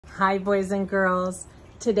Hi, boys and girls.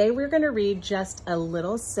 Today we're going to read Just a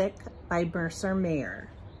Little Sick by Mercer Mayer.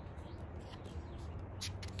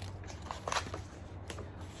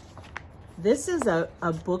 This is a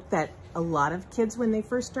book that a lot of kids, when they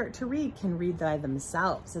first start to read, can read by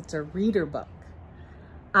themselves. It's a reader book.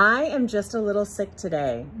 I am just a little sick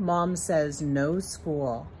today. Mom says no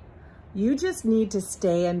school. You just need to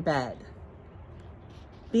stay in bed.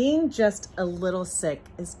 Being just a little sick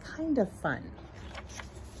is kind of fun.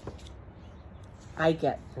 I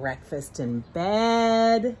get breakfast in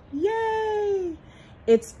bed. Yay!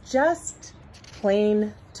 It's just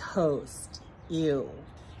plain toast. Ew.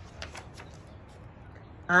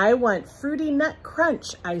 I want Fruity Nut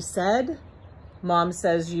Crunch, I said. Mom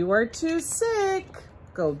says you are too sick.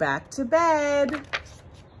 Go back to bed.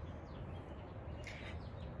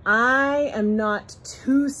 I am not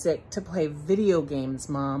too sick to play video games,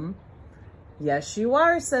 Mom. Yes, you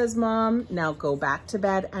are, says Mom. Now go back to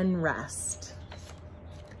bed and rest.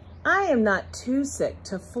 I am not too sick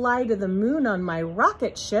to fly to the moon on my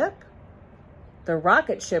rocket ship. The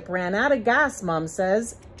rocket ship ran out of gas, Mom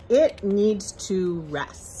says. It needs to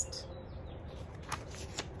rest.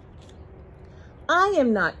 I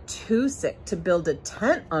am not too sick to build a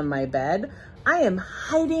tent on my bed. I am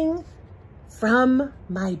hiding from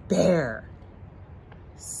my bear.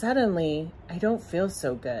 Suddenly, I don't feel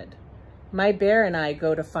so good. My bear and I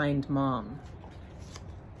go to find Mom.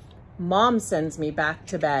 Mom sends me back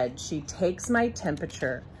to bed. She takes my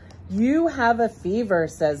temperature. You have a fever,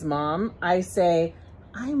 says Mom. I say,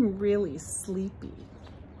 I'm really sleepy.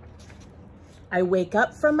 I wake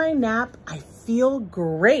up from my nap. I feel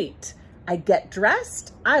great. I get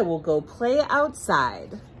dressed. I will go play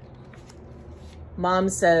outside. Mom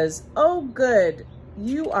says, oh, good.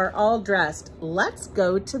 You are all dressed. Let's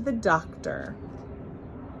go to the doctor.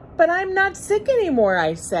 But I'm not sick anymore,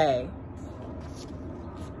 I say.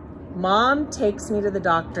 Mom takes me to the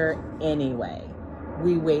doctor anyway.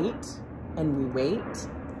 We wait and we wait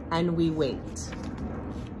and we wait.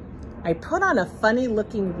 I put on a funny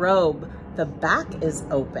looking robe. The back is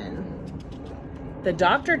open. The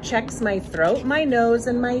doctor checks my throat, my nose,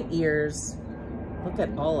 and my ears. Look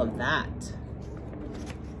at all of that.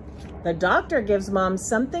 The doctor gives Mom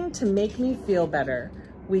something to make me feel better.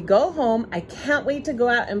 We go home. I can't wait to go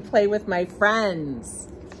out and play with my friends.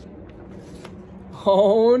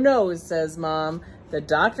 Oh no, says Mom. The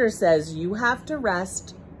doctor says you have to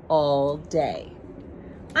rest all day.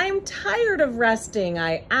 I'm tired of resting.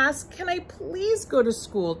 I ask, can I please go to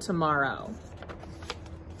school tomorrow?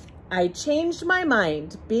 I changed my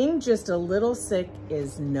mind. Being just a little sick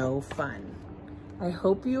is no fun. I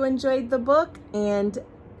hope you enjoyed the book, and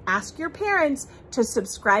ask your parents to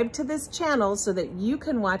subscribe to this channel so that you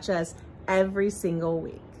can watch us every single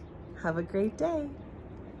week. Have a great day.